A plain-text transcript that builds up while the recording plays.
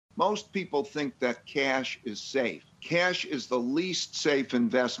Most people think that cash is safe. Cash is the least safe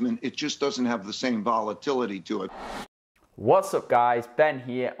investment. It just doesn't have the same volatility to it. What's up guys, Ben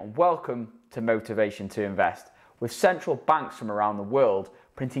here and welcome to Motivation to Invest. With central banks from around the world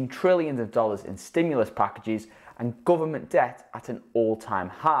printing trillions of dollars in stimulus packages and government debt at an all-time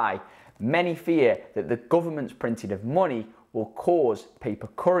high, many fear that the government's printing of money will cause paper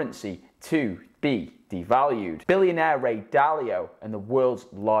currency to be devalued. Billionaire Ray Dalio and the world's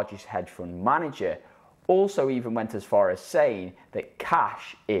largest hedge fund manager also even went as far as saying that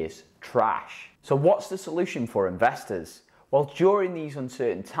cash is trash. So what's the solution for investors? Well, during these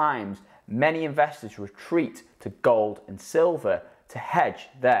uncertain times, many investors retreat to gold and silver to hedge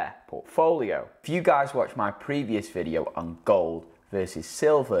their portfolio. If you guys watched my previous video on gold versus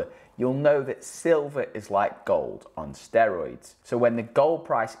silver, you'll know that silver is like gold on steroids. So when the gold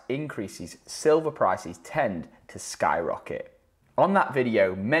price increases, silver prices tend to skyrocket. On that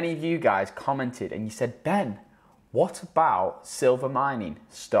video, many of you guys commented and you said, Ben, what about silver mining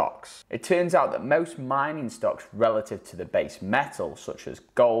stocks? It turns out that most mining stocks relative to the base metal, such as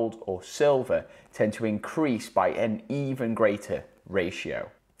gold or silver, tend to increase by an even greater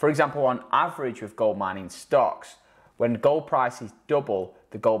ratio. For example, on average with gold mining stocks, when gold prices double,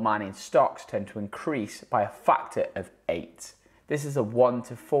 the gold mining stocks tend to increase by a factor of 8. This is a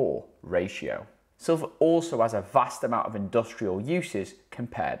 1-to-4 ratio. Silver also has a vast amount of industrial uses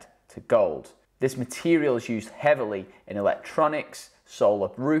compared to gold. This material is used heavily in electronics,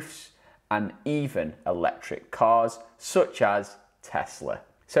 solar roofs, and even electric cars, such as Tesla.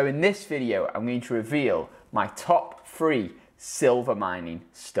 So in this video, I'm going to reveal my top 3 silver mining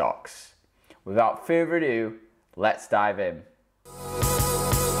stocks. Without further ado, let's dive in.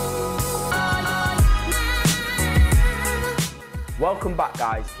 Welcome back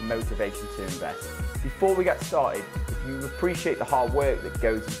guys to Motivation to Invest. Before we get started, if you appreciate the hard work that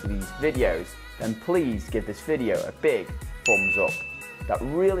goes into these videos, then please give this video a big thumbs up. That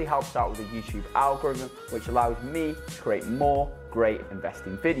really helps out with the YouTube algorithm, which allows me to create more great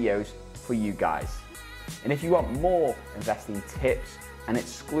investing videos for you guys. And if you want more investing tips and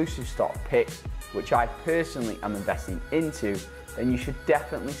exclusive stock picks, which I personally am investing into, then you should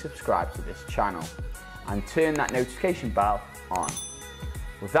definitely subscribe to this channel and turn that notification bell on.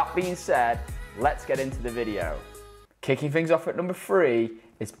 With that being said, let's get into the video. Kicking things off at number 3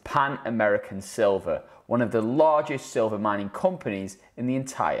 is Pan American Silver, one of the largest silver mining companies in the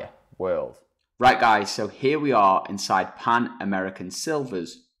entire world. Right guys, so here we are inside Pan American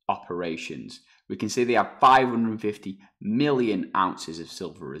Silver's operations. We can see they have 550 million ounces of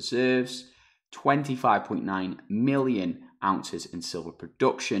silver reserves, 25.9 million ounces in silver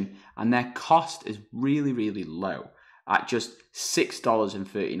production, and their cost is really low at just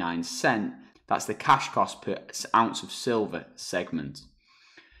 $6.39. That's the cash cost per ounce of silver segment.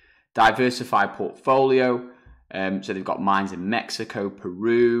 Diversified portfolio, so they've got mines in Mexico,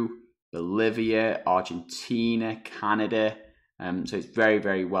 Peru, Bolivia, Argentina, Canada. So it's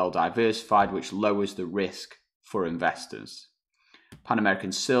very well diversified, which lowers the risk for investors. Pan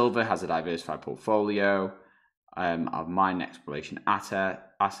American Silver has a diversified portfolio of mine exploration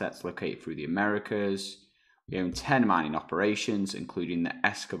assets located through the Americas. We own 10 mining operations, including the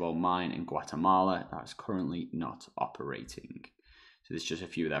Escobal mine in Guatemala that is currently not operating. So there's just a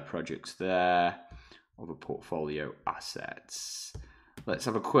few of their projects there, other portfolio assets. Let's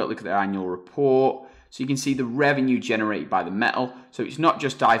have a quick look at their annual report. So you can see the revenue generated by the metal. So it's not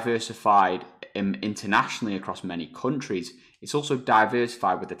just diversified internationally across many countries, it's also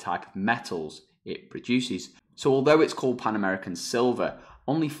diversified with the type of metals it produces. So although it's called Pan American Silver,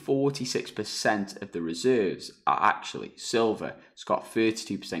 only 46% of the reserves are actually silver. It's got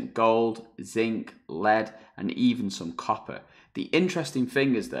 32% gold, zinc, lead, and even some copper. The interesting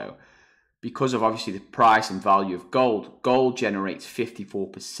thing is though, because of obviously the price and value of gold, gold generates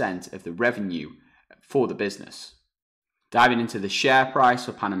 54% of the revenue for the business. Diving into the share price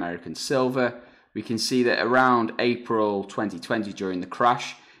for Pan American Silver, we can see that around April 2020 during the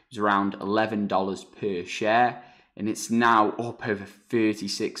crash, it was around $11 per share, and it's now up over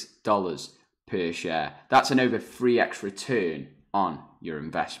 $36 per share. That's an over 3x return on your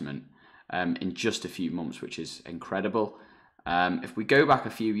investment in just a few months, which is incredible. If we go back a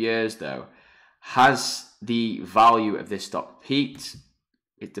few years though, has the value of this stock peaked?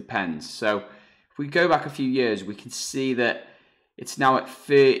 It depends. So if we go back a few years, we can see that it's now at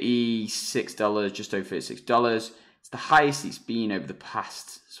 $36, just over $36. It's the highest it's been over the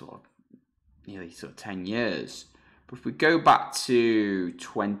past nearly 10 years. But if we go back to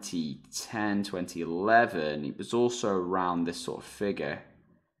 2010, 2011, it was also around this sort of figure.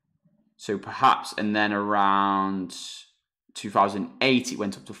 So perhaps, and then around 2008, it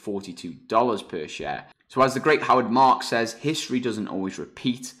went up to $42 per share. So as the great Howard Marks says, history doesn't always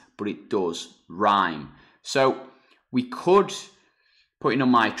repeat, but it does rhyme. So we could, putting on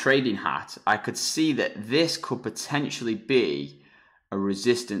my trading hat, I could see that this could potentially be a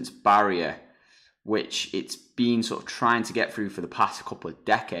resistance barrier, which it's been sort of trying to get through for the past couple of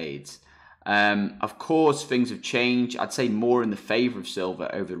decades. Of course, things have changed. I'd say more in the favor of silver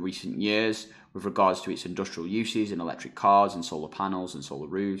over recent years with regards to its industrial uses in electric cars and solar panels and solar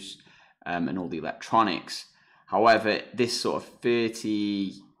roofs and all the electronics. However, this sort of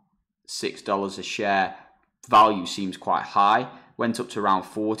 $36 a share value seems quite high. Went up to around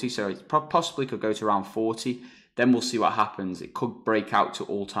 40, so it possibly could go to around 40. Then we'll see what happens. It could break out to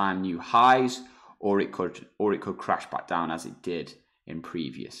all-time new highs, or it could crash back down as it did in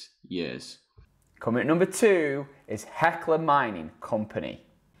previous years. Coming at number 2 is Hecla Mining Company.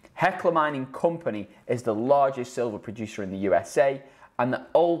 Hecla Mining Company is the largest silver producer in the USA and the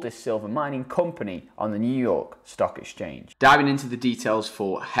oldest silver mining company on the New York Stock Exchange. Diving into the details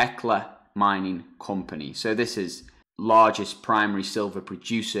for Hecla Mining Company. So this is largest primary silver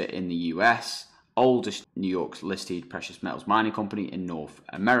producer in the US, oldest New York's listed precious metals mining company in North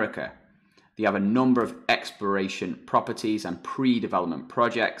America. They have a number of exploration properties and pre-development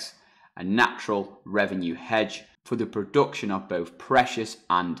projects, a natural revenue hedge for the production of both precious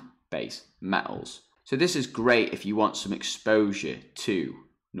and base metals. So this is great if you want some exposure to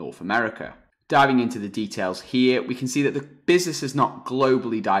North America. Diving into the details here, we can see that the business is not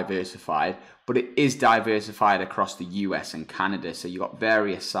globally diversified, but it is diversified across the US and Canada. So you've got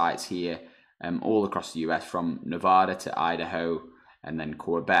various sites here all across the US, from Nevada to Idaho and then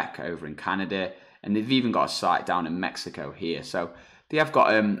Quebec over in Canada. And they've even got a site down in Mexico here. So they have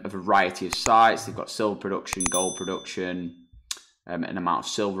got a variety of sites. They've got silver production, gold production, an amount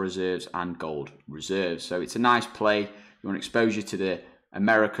of silver reserves and gold reserves. So it's a nice play. You want exposure to the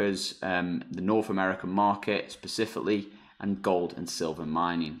Americas, the North American market specifically, and gold and silver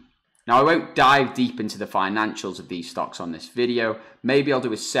mining. Now, I won't dive deep into the financials of these stocks on this video. Maybe I'll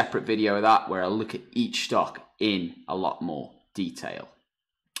do a separate video of that where I'll look at each stock in a lot more detail.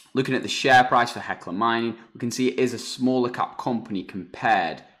 Looking at the share price for Hecla Mining, we can see it is a smaller cap company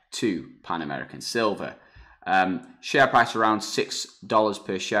compared to Pan American Silver. Share price around $6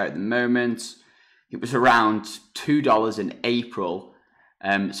 per share at the moment. It was around $2 in April.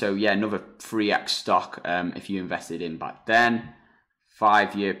 So yeah, another 3x stock if you invested in back then.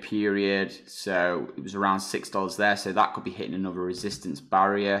 5-year period, so it was around $6 there. So that could be hitting another resistance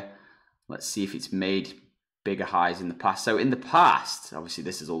barrier. Let's see if it's made bigger highs in the past. So in the past, obviously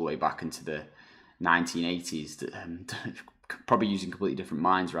this is all the way back into the 1980s. Probably using completely different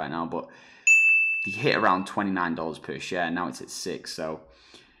minds right now, but they hit around $29 per share. Now it's at $6. So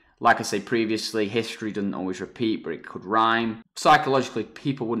like I said previously, history doesn't always repeat, but it could rhyme. Psychologically,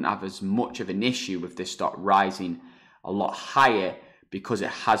 people wouldn't have as much of an issue with this stock rising a lot higher because it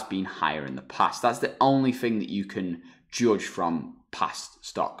has been higher in the past. That's the only thing that you can judge from past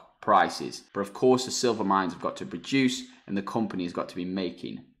stock prices. But of course, the silver mines have got to produce and the company has got to be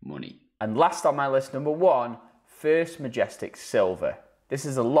making money. And last on my list, number 1, First Majestic Silver. This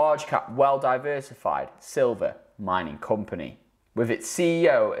is a large cap, well diversified silver mining company, with its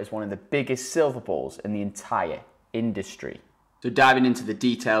CEO as one of the biggest silver bulls in the entire industry. So diving into the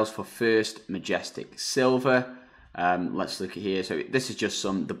details for First Majestic Silver, let's look at here. So this is just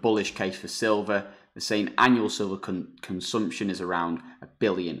the bullish case for silver. They're saying annual silver consumption is around 1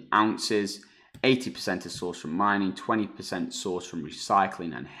 billion ounces. 80% is sourced from mining, 20% sourced from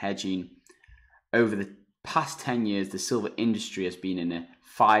recycling and hedging. Over the past 10 years, the silver industry has been in a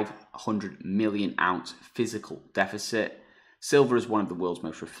 500 million ounce physical deficit. Silver is one of the world's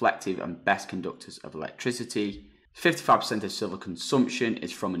most reflective and best conductors of electricity. 55% of silver consumption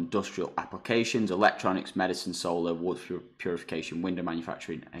is from industrial applications, electronics, medicine, solar, water purification, window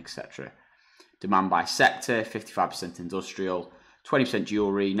manufacturing, etc. Demand by sector, 55% industrial, 20%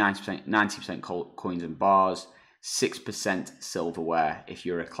 jewelry, 90% coins and bars, 6% silverware if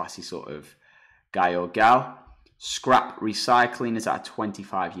you're a classy sort of guy or gal. Scrap recycling is at a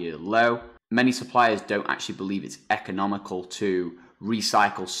 25-year low. Many suppliers don't actually believe it's economical to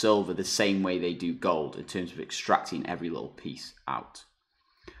recycle silver the same way they do gold in terms of extracting every little piece out.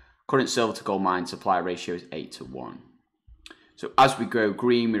 Current silver to gold mine supply ratio is 8-1. So as we go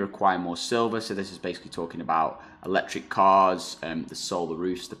green, we require more silver. So this is basically talking about electric cars, the solar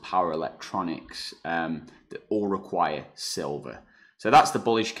roofs, the power electronics that all require silver. So that's the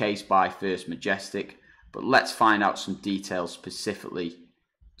bullish case by First Majestic. But let's find out some details specifically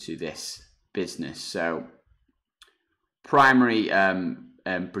to this business. So primary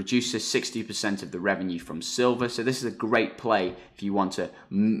produces 60% of the revenue from silver. So this is a great play if you want a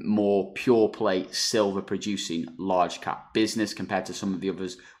more pure play silver producing large cap business compared to some of the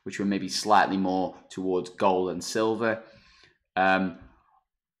others, which were maybe slightly more towards gold and silver.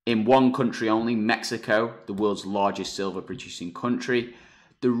 In one country only, Mexico, the world's largest silver producing country.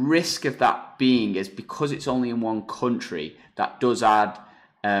 The risk of that being is because it's only in one country, that does add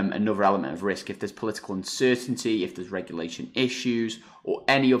another element of risk. If there's political uncertainty, if there's regulation issues, or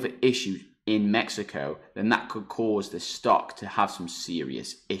any other issues in Mexico, then that could cause the stock to have some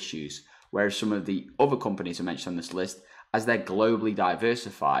serious issues. Whereas some of the other companies I mentioned on this list, as they're globally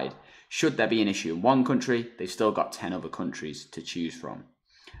diversified, should there be an issue in one country, they've still got 10 other countries to choose from.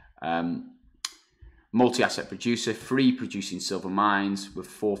 Multi-asset producer, free producing silver mines with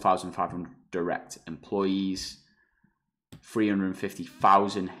 4,500 direct employees,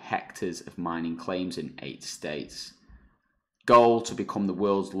 350,000 hectares of mining claims in 8 states. Goal to become the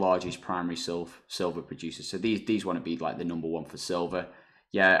world's largest primary silver producer. So these want to be like the number one for silver.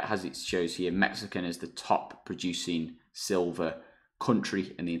 Yeah, as it shows here, Mexican is the top producing silver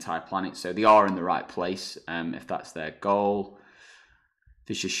country in the entire planet. So they are in the right place if that's their goal.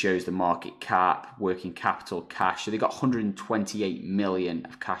 This just shows the market cap, working capital, cash. So they got 128 million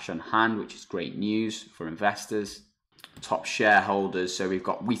of cash on hand, which is great news for investors. Top shareholders. So we've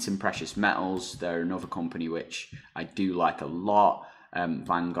got Wheaton Precious Metals. They're another company which I do like a lot.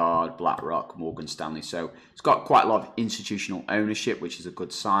 Vanguard, BlackRock, Morgan Stanley. So it's got quite a lot of institutional ownership, which is a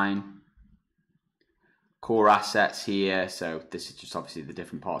good sign. Core assets here. So this is just obviously the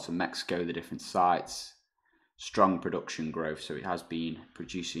different parts of Mexico, the different sites. Strong production growth, so it has been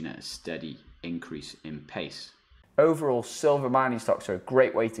producing at a steady increase in pace. Overall, silver mining stocks are a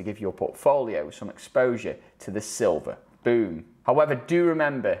great way to give your portfolio some exposure to the silver boom. However, do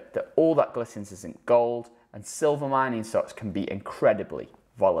remember that all that glistens isn't gold, and silver mining stocks can be incredibly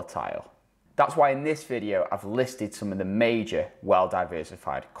volatile. That's why in this video I've listed some of the major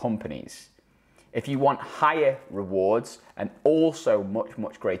well-diversified companies. If you want higher rewards and also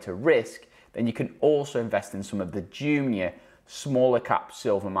much greater risk, then you can also invest in some of the junior, smaller cap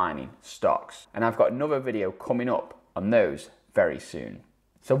silver mining stocks. And I've got another video coming up on those very soon.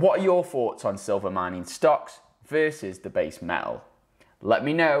 So what are your thoughts on silver mining stocks versus the base metal? Let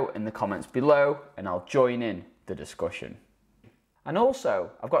me know in the comments below and I'll join in the discussion. And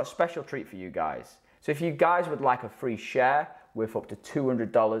also, I've got a special treat for you guys. So if you guys would like a free share worth up to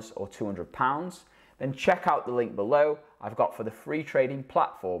 $200 or £200, then check out the link below I've got for the free trading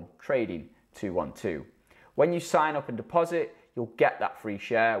platform, Trading 212. When you sign up and deposit, you'll get that free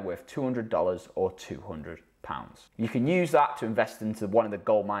share worth $200 or £200. You can use that to invest into one of the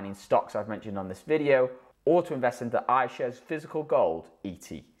gold mining stocks I've mentioned on this video, or to invest into iShares Physical Gold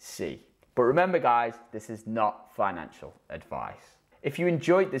ETC. But remember guys, this is not financial advice. If you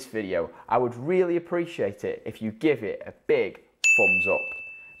enjoyed this video, I would really appreciate it if you give it a big thumbs up.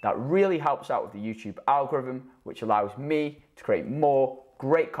 That really helps out with the YouTube algorithm, which allows me to create more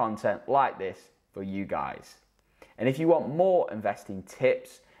great content like this for you guys. And if you want more investing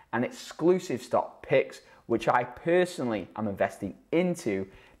tips and exclusive stock picks, which I personally am investing into,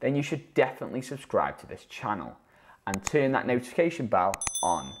 then you should definitely subscribe to this channel and turn that notification bell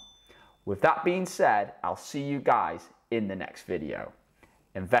on. With that being said, I'll see you guys in the next video.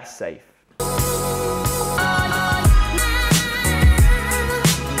 Invest safe.